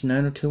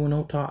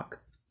BH90210 Talk,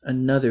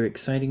 another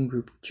exciting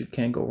group that you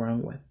can't go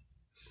wrong with.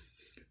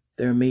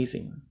 They're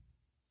amazing.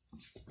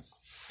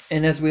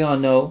 And as we all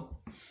know,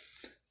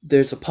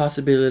 there's a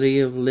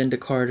possibility of Linda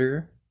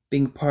Carter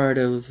being part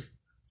of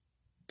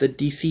the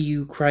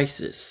DCU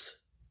Crisis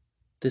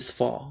this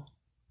fall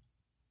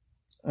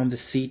on the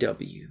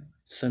CW.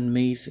 It's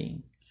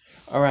amazing.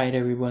 Alright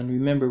everyone,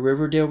 remember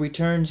Riverdale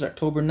returns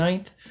October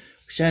 9th.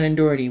 Shannon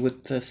Doherty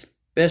with a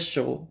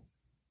special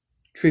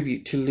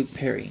tribute to Luke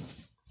Perry.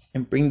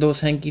 And bring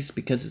those hankies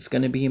because it's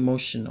going to be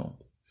emotional.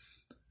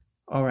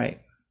 Alright,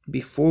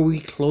 before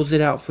we close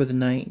it out for the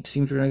night, it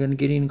seems we're not going to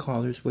get any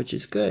callers, which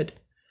is good.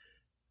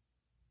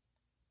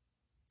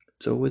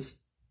 So with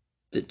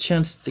the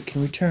chance they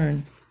can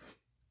return,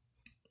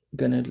 I'm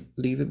going to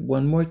leave it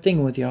one more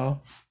thing with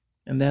y'all.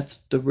 And that's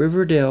the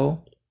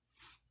Riverdale.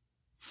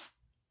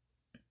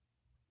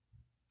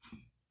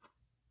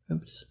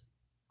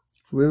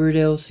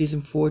 Riverdale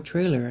Season 4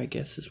 trailer, I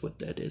guess is what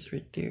that is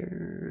right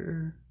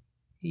there.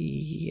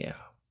 Yeah.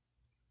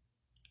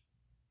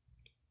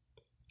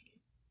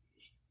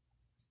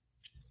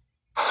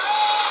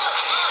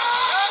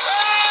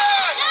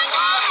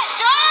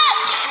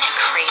 Isn't it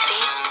crazy?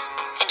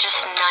 In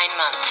just 9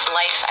 months,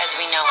 life as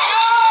we know it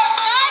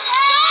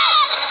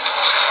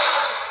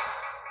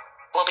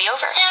will be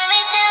over. Tell me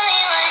what's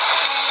next.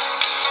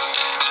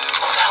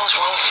 What the hell's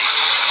wrong with you?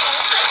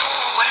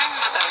 What I'm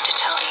about to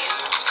tell you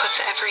puts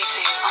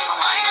everything on the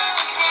line.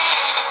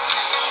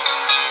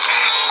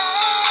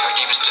 Our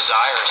deepest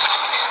desires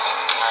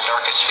and our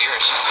darkest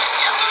fears.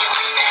 Tell me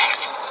what's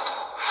next. Oh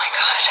my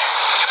God.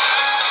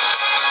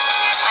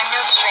 I'm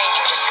no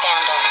stranger to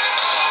scandal.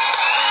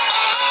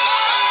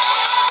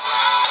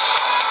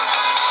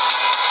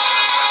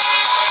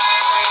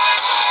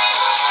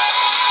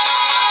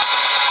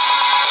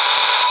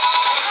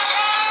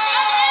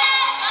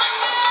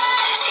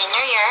 To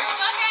senior year.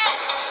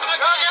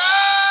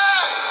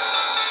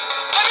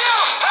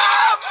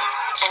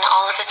 In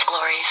all of its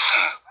glories.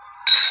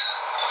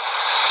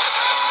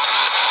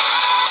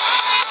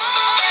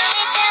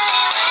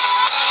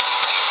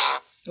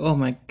 Oh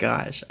my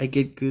gosh, I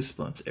get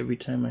goosebumps every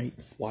time I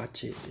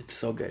watch it. It's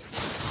so good.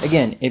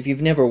 Again, if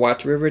you've never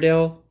watched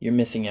Riverdale, you're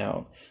missing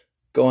out.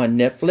 Go on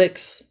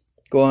Netflix,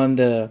 go on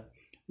the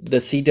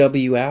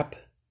CW app,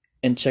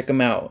 and check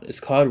them out. It's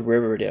called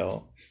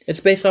Riverdale. It's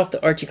based off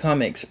the Archie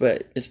comics,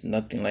 but it's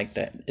nothing like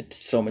that.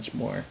 It's so much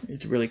more.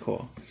 It's really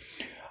cool.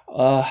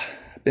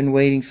 I've been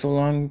waiting so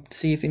long to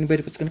see if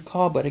anybody was going to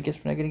call, but I guess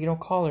we're not going to get no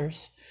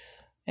callers.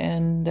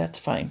 And that's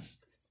fine.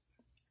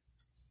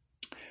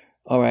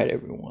 Alright,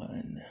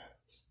 everyone.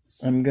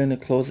 I'm going to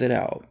close it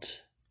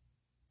out.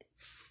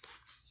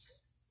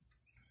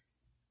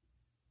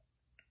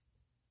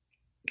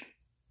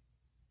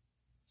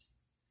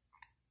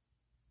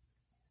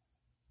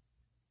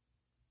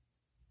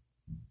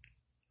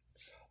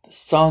 The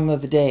song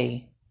of the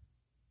day.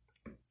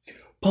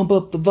 Pump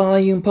up the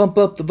volume, pump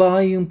up the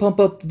volume, pump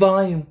up the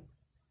volume.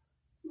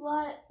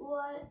 What?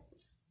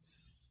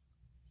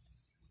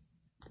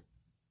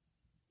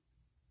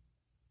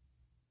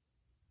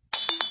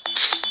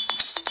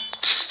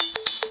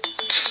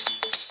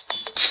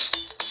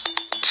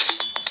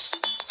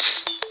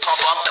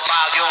 Pump up the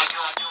volume.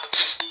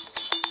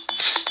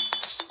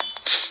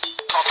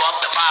 Pump up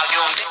the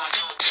volume.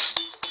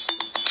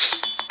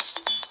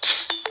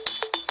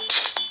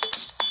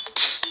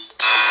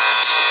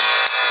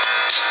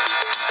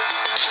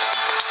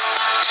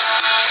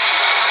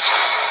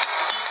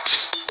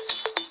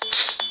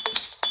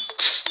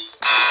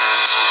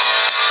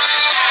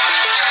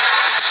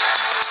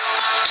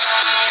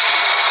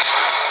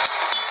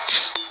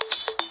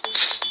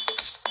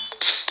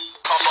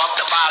 Pump up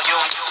the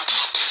volume.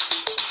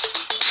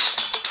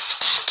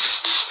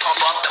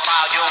 Pump up the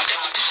volume.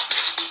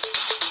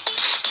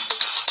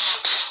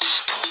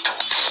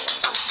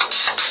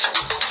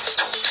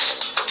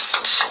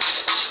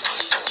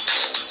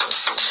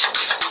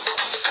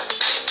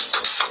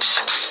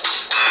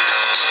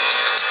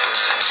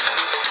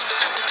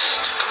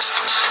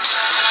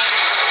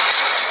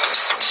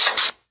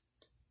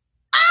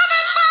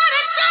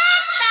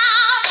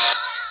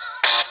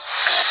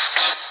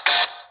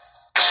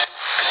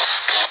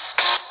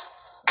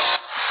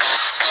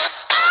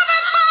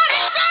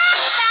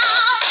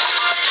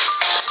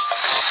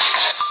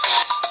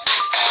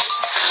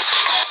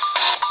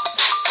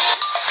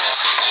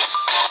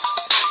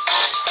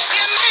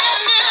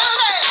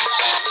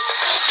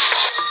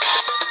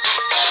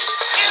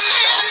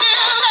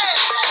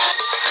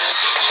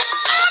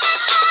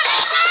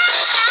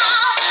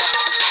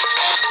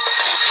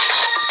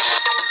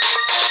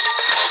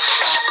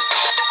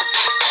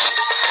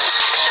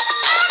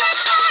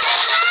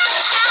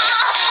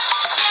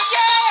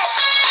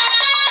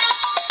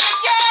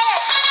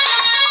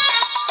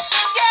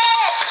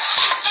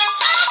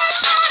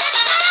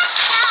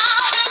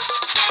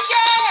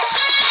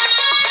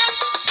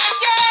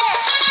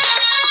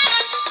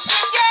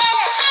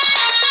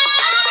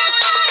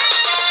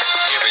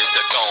 Here is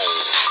the goal.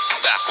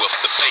 Back with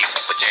the bass,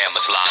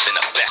 pajamas live in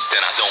effect,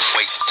 and I don't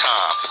waste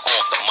time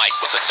on the mic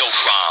with a dope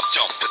rhyme.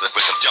 Jump to the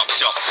rhythm, jump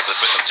to the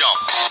rhythm, jump.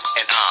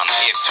 And I'm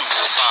here to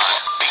combine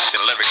beats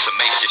and lyrics to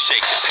make you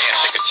shake your pants,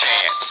 take a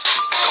chance.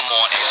 Come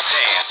on and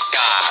dance,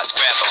 guys,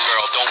 grab a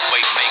girl, don't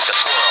wait, make a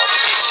twirl.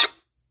 It's your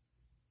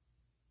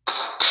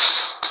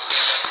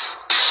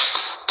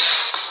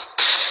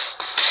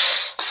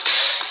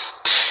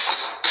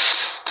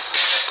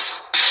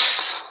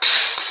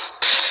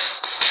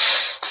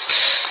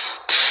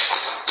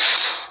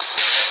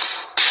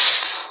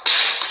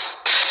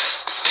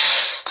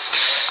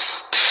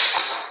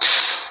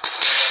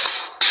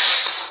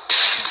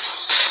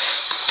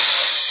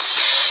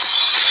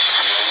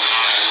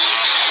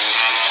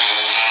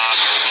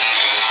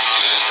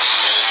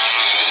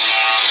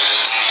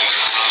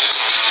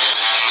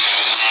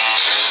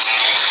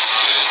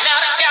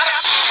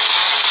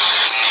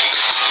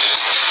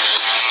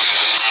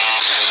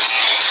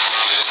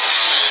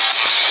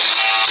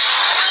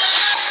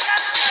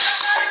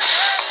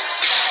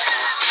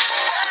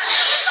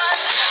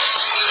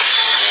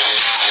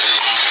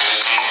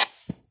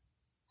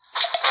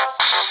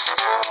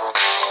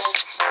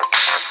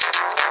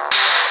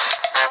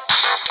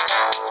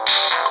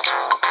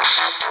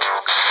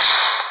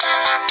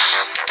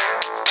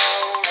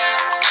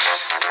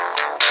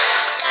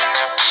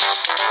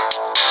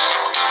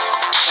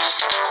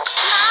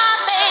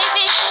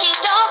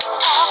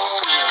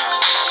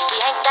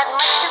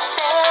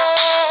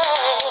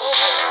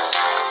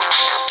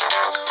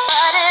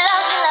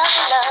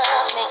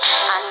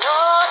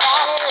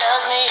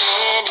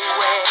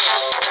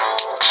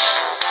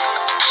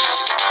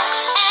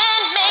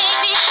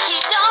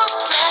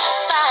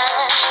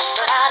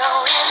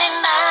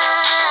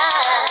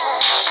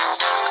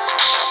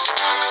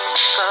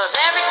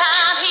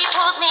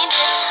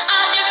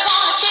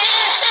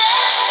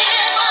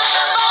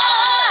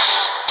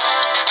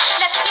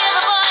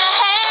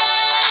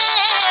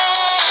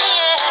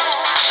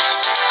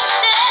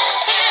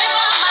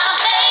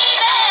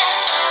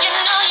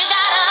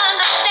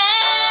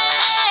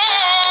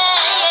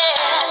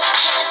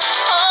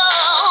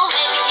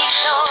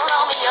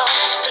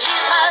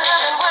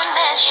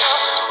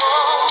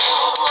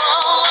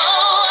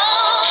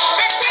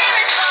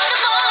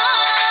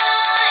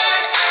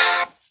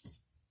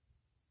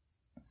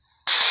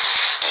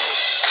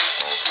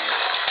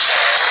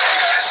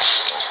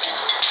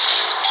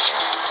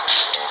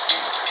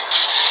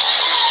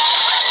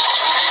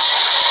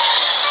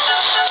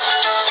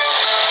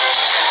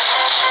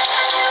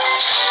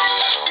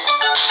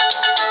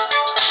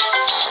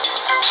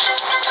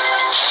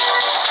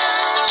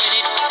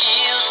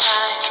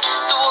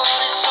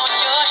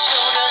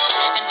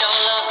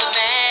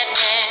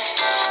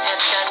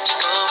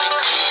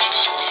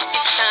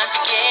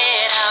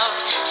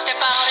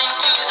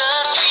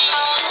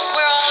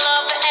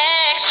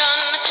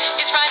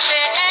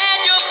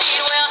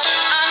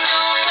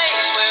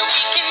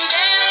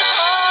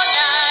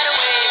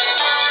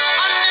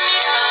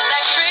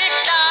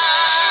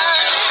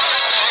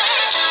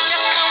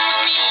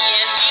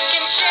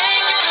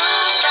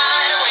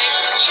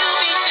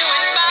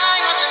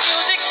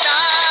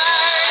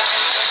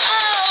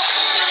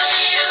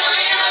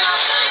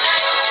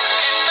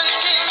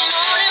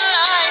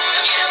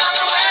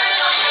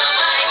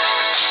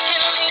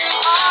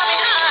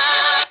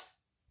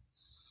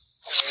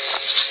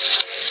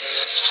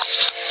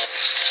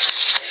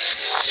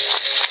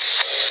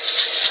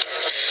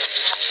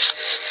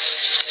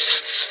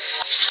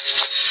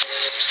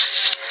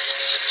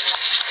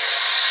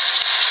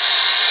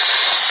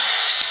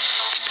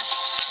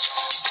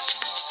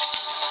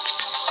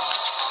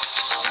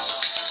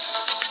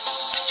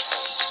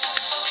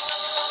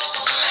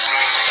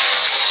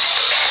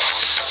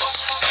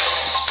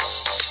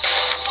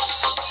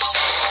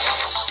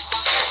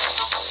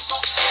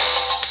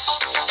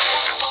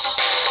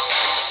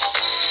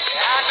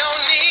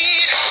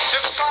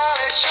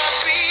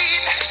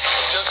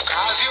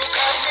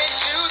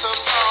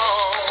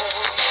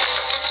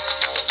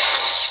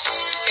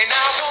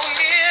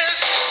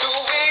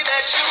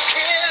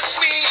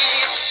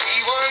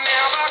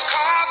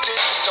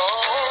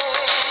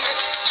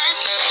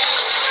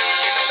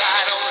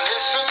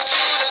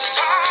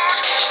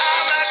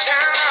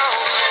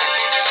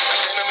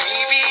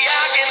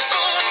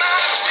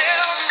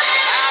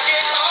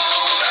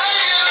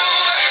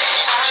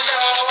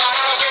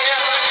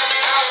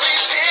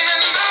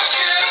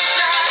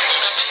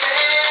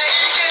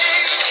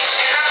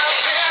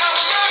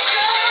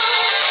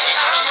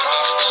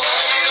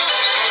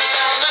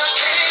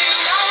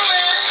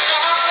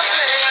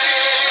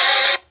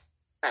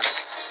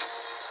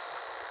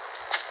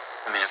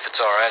I mean, if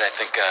it's alright, I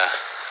think,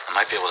 I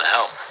might be able to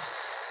help.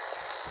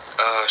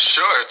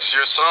 Sure, it's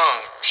your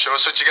song. Show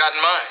us what you got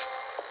in mind.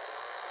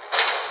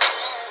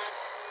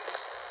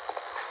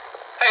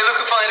 Hey, look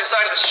who finally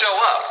decided to show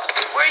up.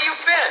 Where you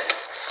been?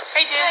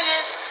 Hey,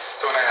 Diz.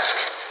 Don't ask.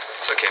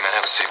 It's okay, man.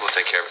 Have a seat. We'll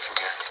take care of it from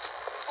here.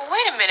 Well,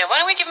 wait a minute. Why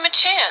don't we give him a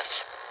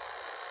chance?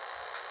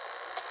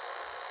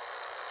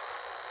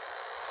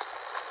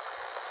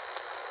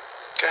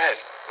 Go ahead.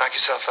 Knock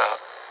yourself out.